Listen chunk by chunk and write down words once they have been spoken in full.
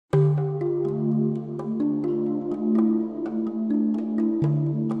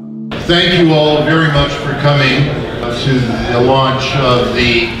Thank you all very much for coming to the launch of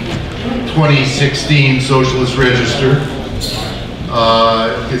the 2016 Socialist Register.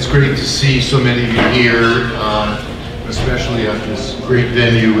 It's great to see so many of you here, especially at this great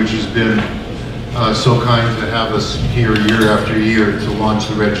venue, which has been so kind to have us here year after year to launch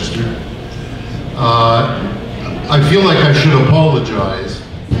the Register. I feel like I should apologize.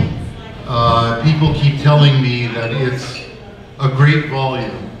 People keep telling me that it's a great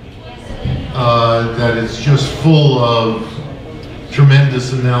volume, that it's just full of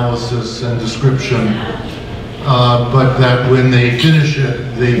tremendous analysis and description, but that when they finish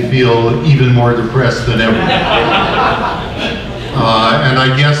it, they feel even more depressed than ever. And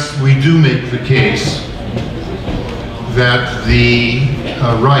I guess we do make the case that the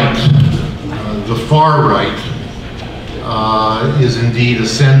right, the far right, is indeed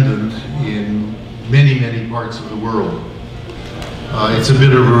ascendant in many, many parts of the world. It's a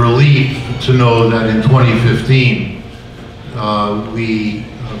bit of a relief to know that in 2015 we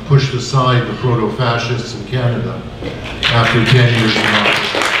pushed aside the proto-fascists in Canada after 10 years in office.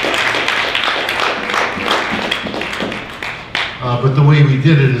 But the way we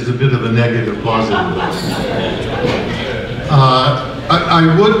did it is a bit of a negative positive.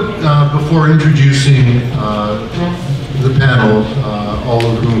 I would, before introducing the panel, all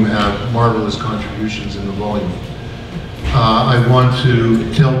of whom have marvelous contributions in the volume, I want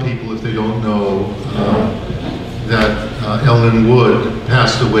to tell people, if they don't know, that Ellen Wood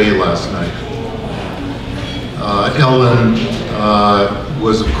passed away last night. Ellen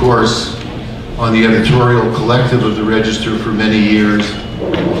was, of course, on the editorial collective of the Register for many years,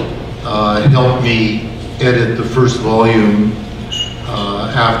 helped me edit the first volume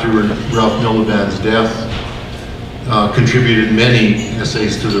after Ralph Miliband's death, contributed many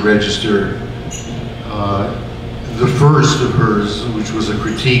essays to the Register. The first of hers, which was a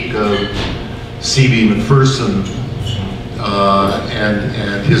critique of C.B. Macpherson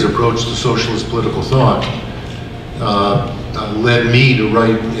and his approach to socialist political thought, led me to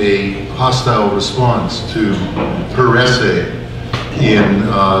write a hostile response to her essay in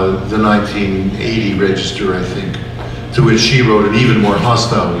the 1980 Register, I think, to which she wrote an even more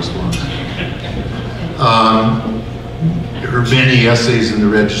hostile response. Her many essays in the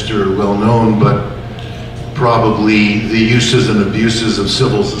Register are well known, but probably the uses and abuses of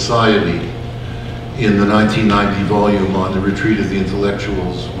civil society in the 1990 volume on the Retreat of the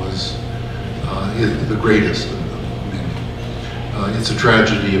Intellectuals was the greatest of many. It's a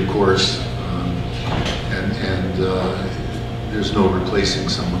tragedy, of course, and there's no replacing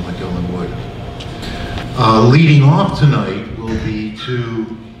someone like Ellen Wood. Leading off tonight will be two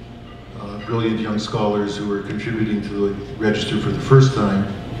brilliant young scholars who are contributing to the Register for the first time,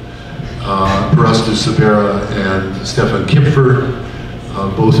 Parastou Saberi and Stefan Kipfer,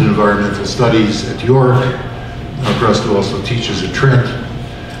 both in environmental studies at York. Parastou also teaches at Trent,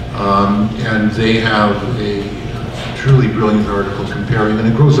 and they have a truly brilliant article comparing, and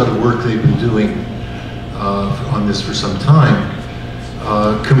it grows out of work they've been doing on this for some time,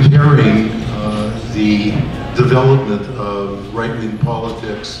 comparing the development of right-wing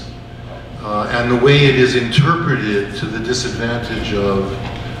politics and the way it is interpreted to the disadvantage of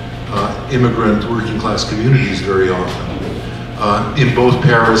immigrant working-class communities very often, in both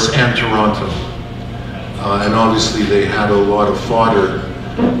Paris and Toronto. And obviously they had a lot of fodder,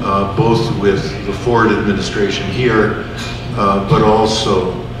 both with the Ford administration here, but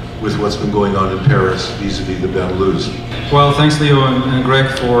also with what's been going on in Paris vis-a-vis the Benelux. Well, thanks Leo and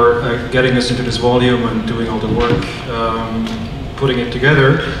Greg for getting us into this volume and doing all the work, putting it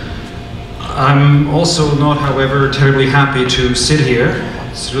together. I'm also not, however, terribly happy to sit here.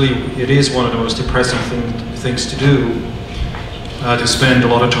 It is one of the most depressing things to do, to spend a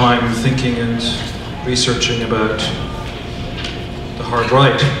lot of time thinking and researching about the hard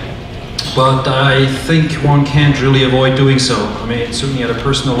right. But I think one can't really avoid doing so. I mean, certainly at a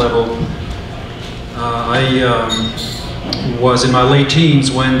personal level, I was in my late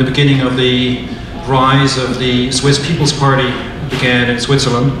teens when the beginning of the rise of the Swiss People's Party began in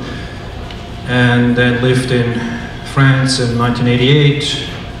Switzerland, and then lived in France in 1988,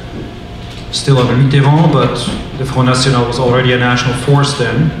 still under Mitterrand, but the Front National was already a national force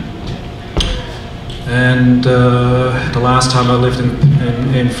then. And the last time I lived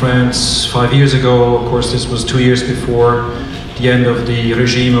in France 5 years ago, of course this was 2 years before the end of the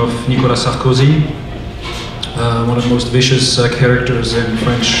regime of Nicolas Sarkozy, one of the most vicious characters in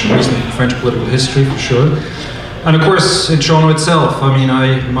recent French political history, for sure. And of course, in Toronto itself, I mean,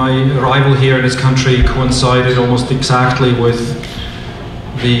 my arrival here in this country coincided almost exactly with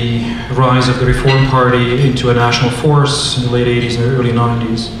the rise of the Reform Party into a national force in the late 80s and early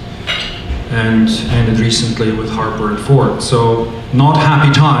 90s. and ended recently with Harper and Ford. So not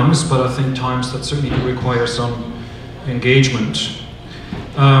happy times, but I think times that certainly do require some engagement.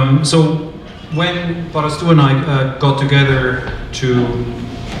 So when Parastou and I got together to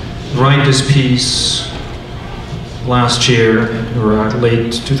write this piece last year, or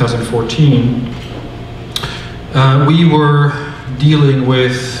late 2014, we were dealing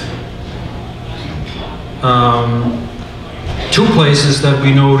with two places that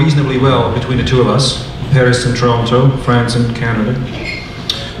we know reasonably well between the two of us, Paris and Toronto, France and Canada,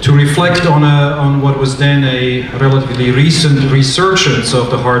 to reflect on what was then a relatively recent resurgence of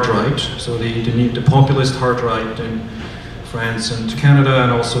the hard right, so the populist hard right in France and Canada,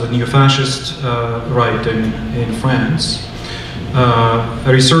 and also the neo-fascist right in France. A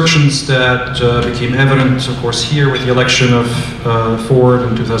resurgence that became evident, of course, here with the election of Ford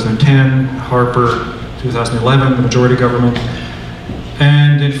in 2010, Harper 2011, the majority government,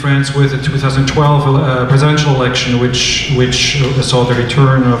 and in France with the 2012 presidential election, which saw the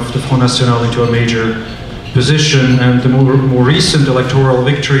return of the Front National into a major position, and the more recent electoral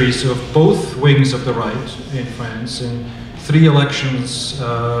victories of both wings of the right in France in 3 elections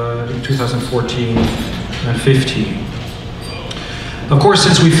in 2014 and 15. Of course,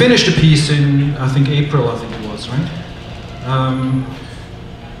 since we finished the piece in, I think, April, I think it was, right?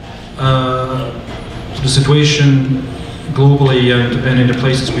 The situation globally and in the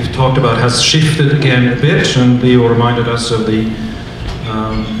places we've talked about has shifted again a bit, and Leo reminded us of the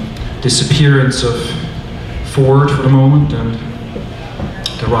disappearance of Ford for the moment and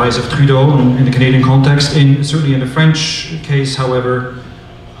the rise of Trudeau in the Canadian context. Certainly in the French case, however,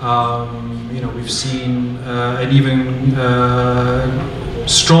 you know, we've seen an even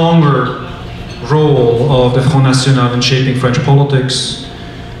stronger role of the Front National in shaping French politics,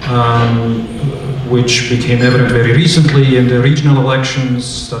 which became evident very recently in the regional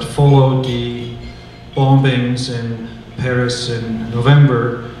elections that followed the bombings in Paris in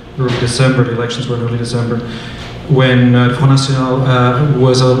November, early December. The elections were in early December, when the Front National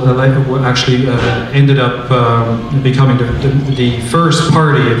ended up becoming the first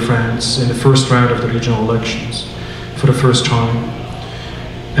party in France in the first round of the regional elections for the first time.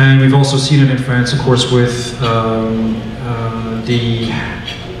 And we've also seen it in France, of course, with the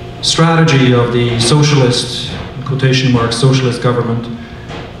strategy of the socialist, in quotation marks, socialist government,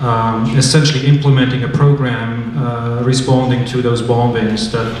 essentially implementing a program responding to those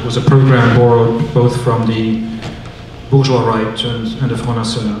bombings that was a program borrowed both from the bourgeois right and the Front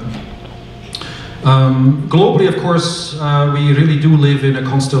National. Globally, of course, we really do live in a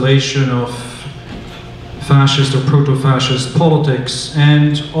constellation of fascist or proto-fascist politics,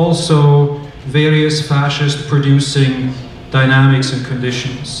 and also various fascist producing dynamics and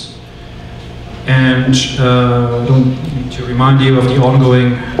conditions. And I don't need to remind you of the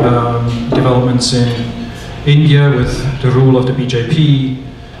ongoing developments in India with the rule of the BJP,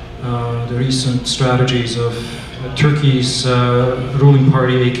 the recent strategies of Turkey's ruling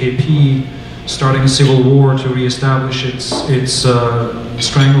party AKP starting a civil war to re-establish its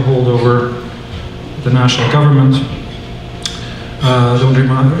stranglehold over the national government.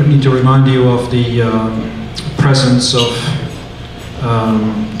 Don't need to remind you of the presence of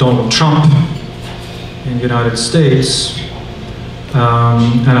Donald Trump in the United States,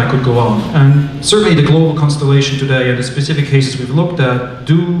 and I could go on. And certainly the global constellation today and the specific cases we've looked at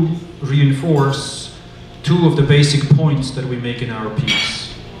do reinforce two of the basic points that we make in our piece.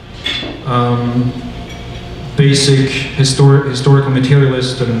 Basic historical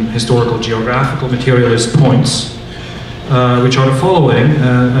materialist and historical geographical materialist points, which are the following,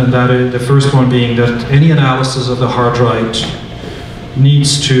 and that is the first one being that any analysis of the hard right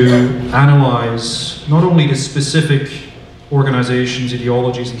needs to analyze not only the specific organizations,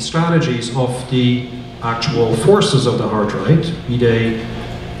 ideologies, and strategies of the actual forces of the hard right, be they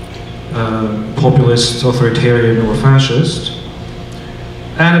populist, authoritarian, or fascist,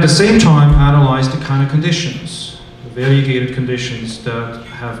 and at the same time analyze the kind of conditions, the variegated conditions that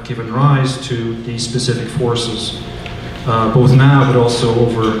have given rise to these specific forces, both now but also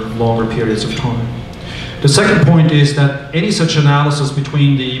over longer periods of time. The second point is that any such analysis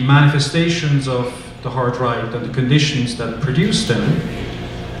between the manifestations of the hard right and the conditions that produce them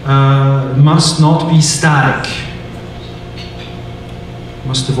must not be static,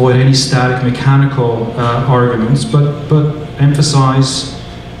 must avoid any static mechanical arguments, but emphasize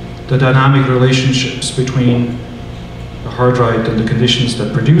the dynamic relationships between the hard right and the conditions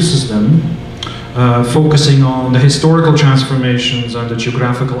that produces them, focusing on the historical transformations and the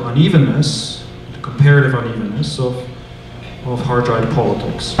geographical unevenness, comparative unevenness of hard right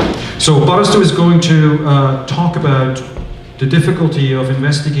politics. So Parastou is going to talk about the difficulty of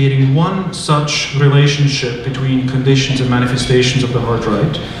investigating one such relationship between conditions and manifestations of the hard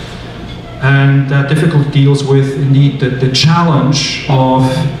right. And that difficulty deals with, indeed, the challenge of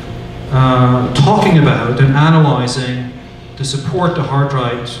talking about and analyzing the support the hard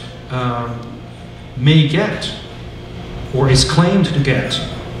right may get, or is claimed to get,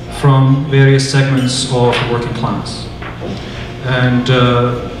 from various segments of the working class. And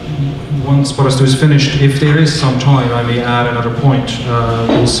once Parastou is finished, if there is some time, I may add another point.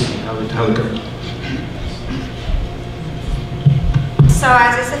 We'll see how it goes. So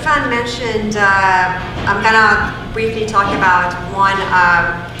as Stefan mentioned, I'm gonna briefly talk about one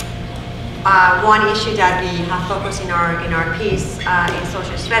issue that we have focused in our piece in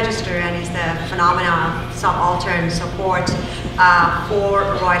Socialist Register, and is the phenomenon of subaltern support for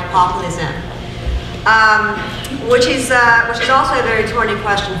right populism, which is also a very thorny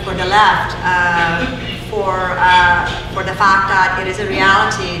question for the left, for the fact that it is a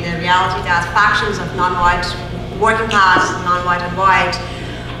reality, the reality that factions of non-white working class, non-white and white,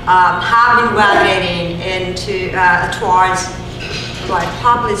 have been gravitating towards right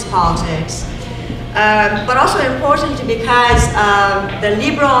populist politics, but also importantly because the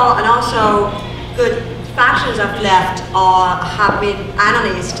liberal and also good factions of left have been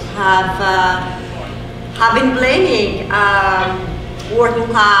analysts, have been blaming working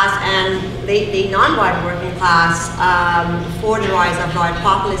class and the non-white working class for the rise of right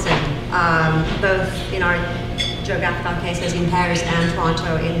populism, both in our geographical cases in Paris and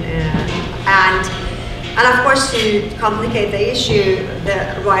Toronto, and of course, to complicate the issue,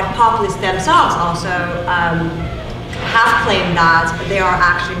 the right populists themselves also have claimed that they are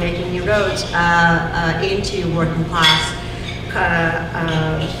actually making inroads into working class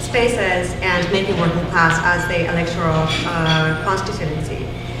spaces and making working class as the electoral constituency.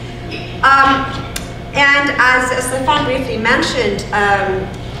 And as Stefan briefly mentioned,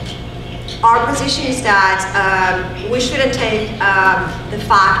 our position is that we shouldn't take the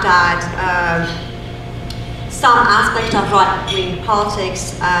fact that some aspects of right-wing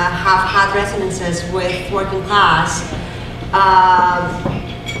politics have had resonances with working class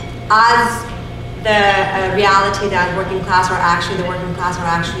as the reality that the working class are actually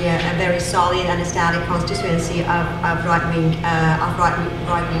a very solid and static constituency of right-wing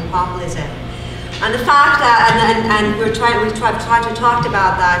populism. And the fact that, and we try to talk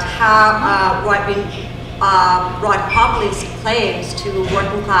about that, how right populist claims to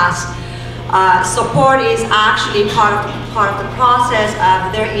working class support is actually part of the process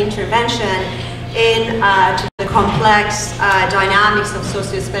of their intervention in the complex dynamics of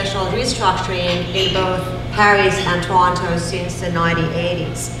socio-spatial restructuring in both Paris and Toronto since the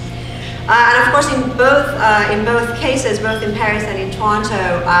 1980s. And of course, in both cases, both in Paris and in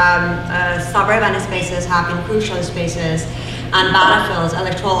Toronto, suburban spaces have been crucial spaces and battlefields,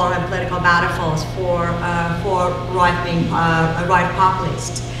 electoral and political battlefields for right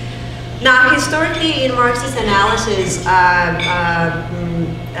populists. Now, historically, in Marxist analysis,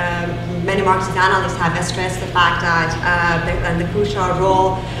 many Marxist analysts have stressed the fact that the crucial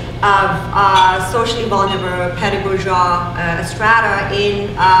role of socially vulnerable petty bourgeois strata in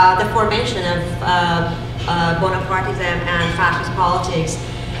the formation of Bonapartism and fascist politics,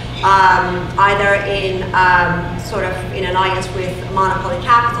 either in sort of in alliance with monopoly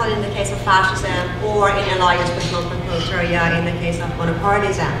capital in the case of fascism, or in alliance with non-proletariat in the case of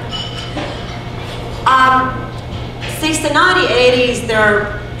Bonapartism. Since the 1980s,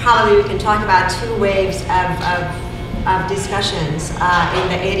 probably we can talk about two waves of discussions. In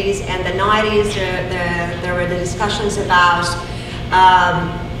the 80s and the 90s, there were the discussions about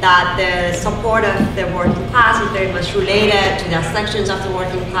that the support of the working class is very much related to the sections of the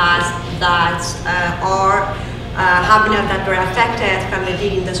working class that that were affected from the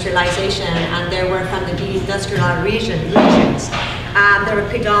deindustrialization, and they were from the deindustrial regions. And they were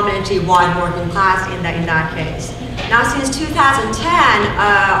predominantly white working class in that case. Now, since 2010,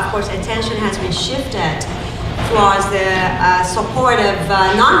 of course, attention has been shifted towards the support of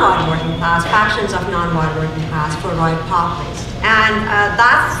non-white working class, factions of non-white working class for right populists. And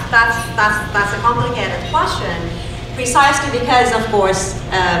that's a complicated question, precisely because, of course,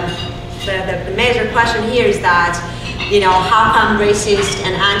 the major question here is that, you know, how come racist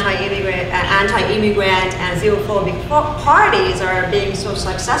and anti-immigrant and xenophobic parties are being so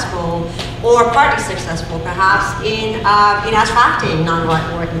successful, or partly successful perhaps, in attracting non-white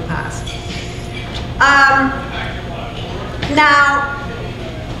working class? Now,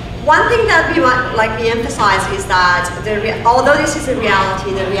 one thing that we want, we emphasize is that although this is a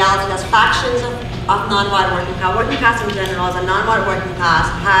reality, the reality that factions of non-white working class in general, and non-white working class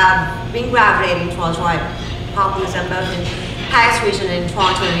have been gravitating towards white populism both Paris region and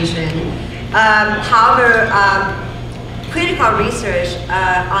Toronto region. However, critical research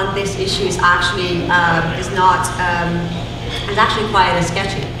on this issue is actually is actually quite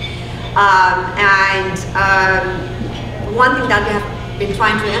sketchy. One thing that we have been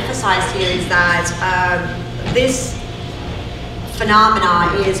trying to emphasize here is that this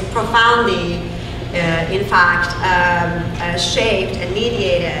phenomena is profoundly, in fact, shaped and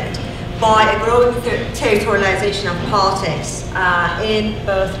mediated by a growing territorialization of politics in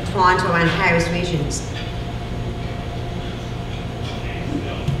both Toronto and Paris regions.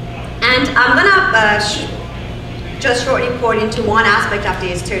 And I'm gonna just shortly point into one aspect of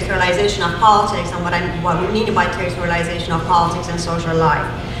this territorialization of politics and what we mean by territorialization of politics and social life.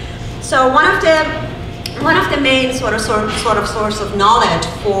 So one of the main sort of source of knowledge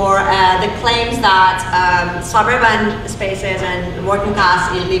for the claims that suburban spaces and working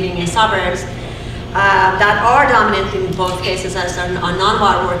class living in suburbs that are dominant in both cases as a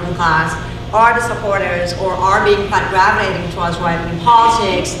non-white working class are the supporters or are being quite gravitating towards right-wing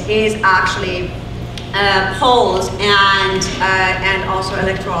politics is actually polls and also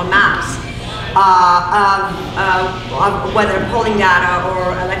electoral maps of whether polling data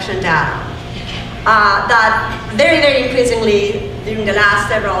or election data. That very increasingly during the last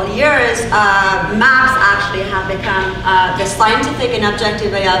several years, maps actually have become the scientific and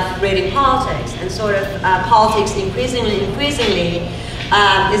objective way of reading politics, and sort of politics increasingly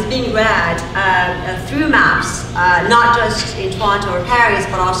is being read through maps, not just in Toronto or Paris,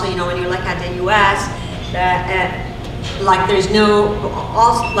 but also, you know, when you look at the US, like there's no,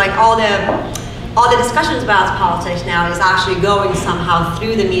 like all the discussions about politics now is actually going somehow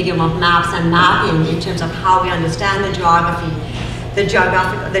through the medium of maps and mapping in terms of how we understand the geography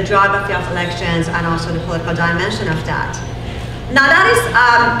of elections and also the political dimension of that. Now that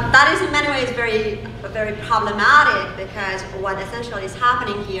is in many ways very problematic, because what essentially is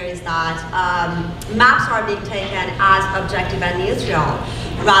happening here is that maps are being taken as objective and neutral,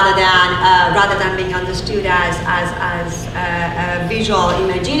 rather than being understood as visual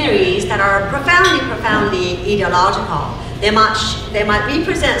imaginaries that are profoundly ideological. They might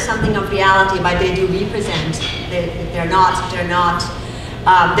represent something of reality, but they do represent. They're not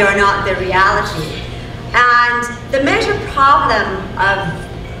the reality. And the major problem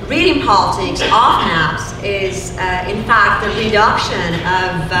of reading politics off maps is, in fact, the reduction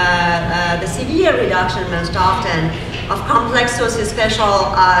of the severe reduction, most often, of complex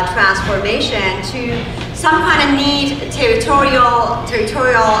socio-spatial transformation to some kind of neat territorially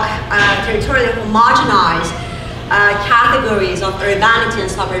homogenized categories of urbanity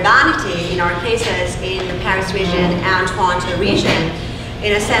and suburbanity, in our cases, in the Paris region and Toronto region,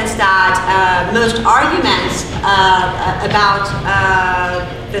 in a sense that most arguments about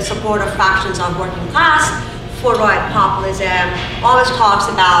the support of fractions of working class for right populism always talks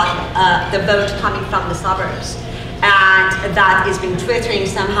about the vote coming from the suburbs. And that is being twittering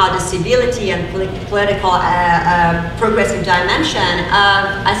somehow the civility and political progressive dimension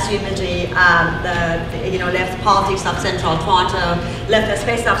of assumedly the left politics of central Toronto, left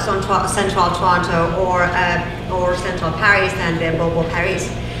space of central Toronto or central Paris and the Bobo Paris.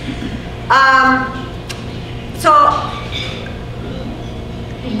 So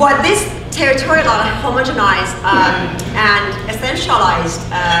what this territorial, homogenized and essentialized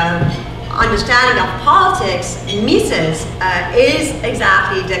understanding of politics misses is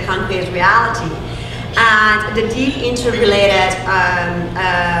exactly the concrete reality and the deep interrelated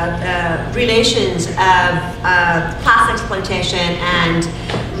relations of class exploitation and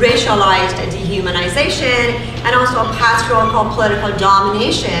racialized dehumanization, and also patriarchal political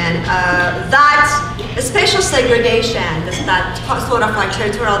domination that spatial segregation, that sort of like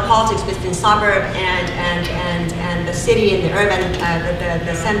territorial politics between suburb and the city and the urban,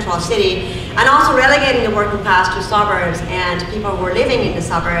 the central city, and also relegating the working class to suburbs and people who are living in the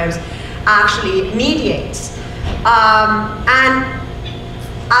suburbs actually mediates. And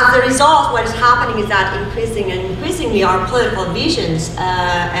as a result, what is happening is that increasingly our political visions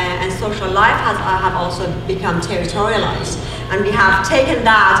and social life have also become territorialized. And we have taken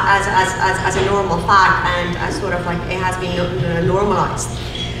that as a normal fact, and as sort of like it has been normalized.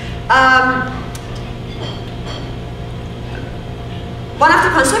 One of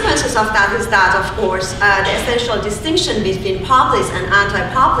the consequences of that is that, of course, the essential distinction between populist and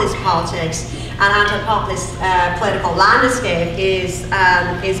anti-populist politics and anti-populist political landscape is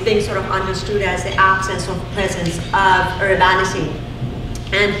being sort of understood as the absence of presence of urbanity.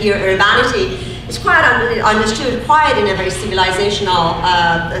 And here urbanity it's quite understood quite in a very civilizational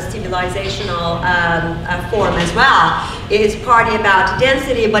form as well. It's partly about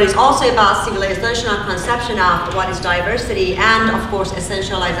density, but it's also about civilizational conception of what is diversity and, of course,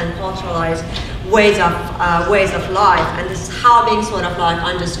 essentialized and culturalized ways of life. And this is how being sort of like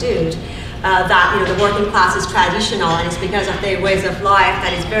understood. That the working class is traditional, and it's because of their ways of life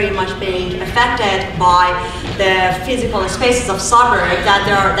that is very much being affected by the physical spaces of suburb that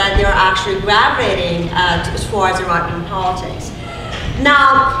they're actually gravitating towards the right-wing politics.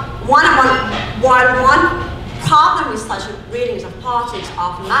 Now, one problem with such readings of politics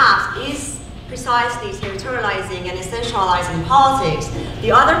of mass is precisely territorializing and essentializing politics.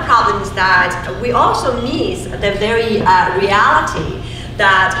 The other problem is that we also miss the very reality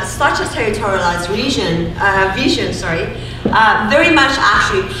that such a territorialized vision, very much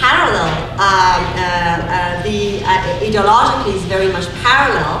actually parallel, ideologically is very much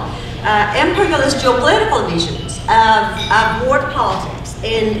parallel, imperialist geopolitical visions of world politics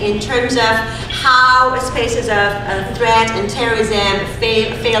in terms of how spaces of threat and terrorism,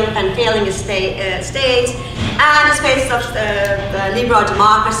 failing states, and spaces of liberal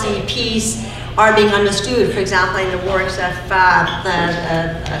democracy, peace, are being understood, for example, in the works of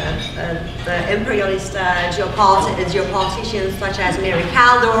the imperialist geopoliticians such as Mary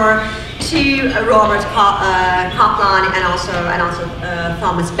Kaldor, to Robert Kaplan, and also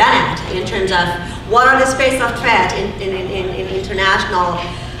Thomas Bennett, in terms of what are the spaces of threat in international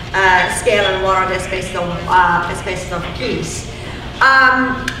scale and what are the spaces of peace.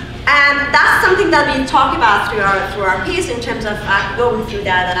 And that's something that we talk about through our piece in terms of going through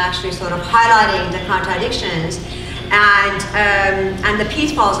that and actually sort of highlighting the contradictions and the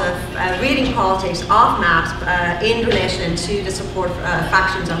pitfalls of reading politics of maps in relation to the support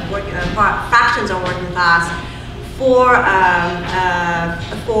fractions of working class for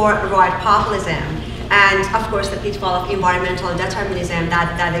right populism. And of course the pitfall of environmental determinism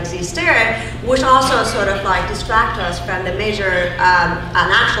that exists there, which also sort of like distract us from the major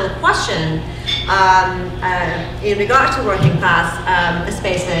an actual question in regard to working class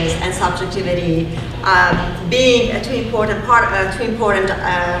spaces and subjectivity being two important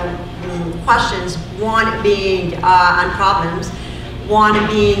questions. One being and problems. One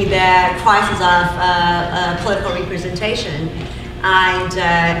being the crisis of political representation. And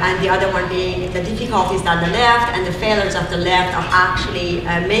the other one being the difficulties that the left and the failures of the left of actually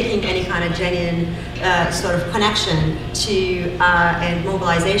making any kind of genuine sort of connection to and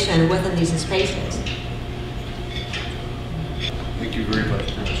mobilization within these spaces. Thank you very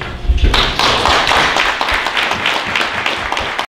much.